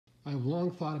I've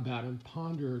long thought about and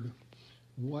pondered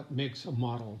what makes a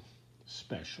model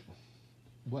special.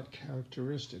 What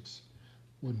characteristics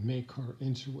would make her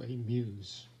into a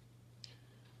muse?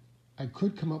 I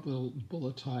could come up with a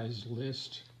bulletized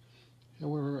list.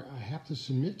 However, I have to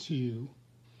submit to you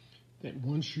that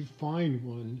once you find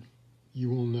one,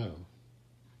 you will know.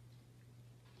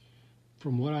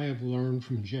 From what I have learned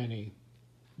from Jenny,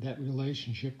 that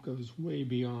relationship goes way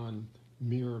beyond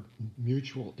mere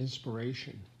mutual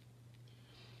inspiration.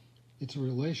 It's a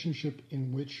relationship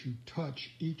in which you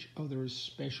touch each other's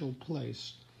special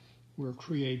place where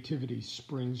creativity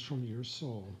springs from your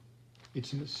soul.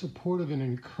 It's a supportive and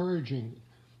encouraging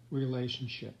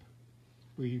relationship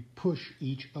where you push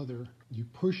each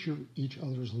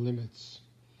other's limits,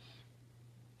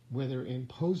 whether in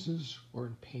poses or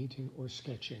in painting or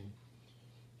sketching.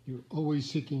 You're always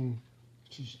seeking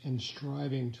and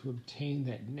striving to obtain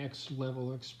that next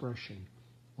level expression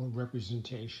or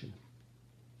representation.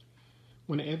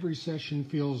 When every session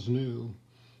feels new,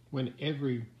 when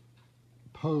every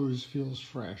pose feels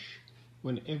fresh,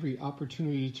 when every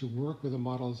opportunity to work with a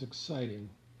model is exciting,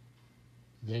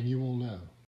 then you will know.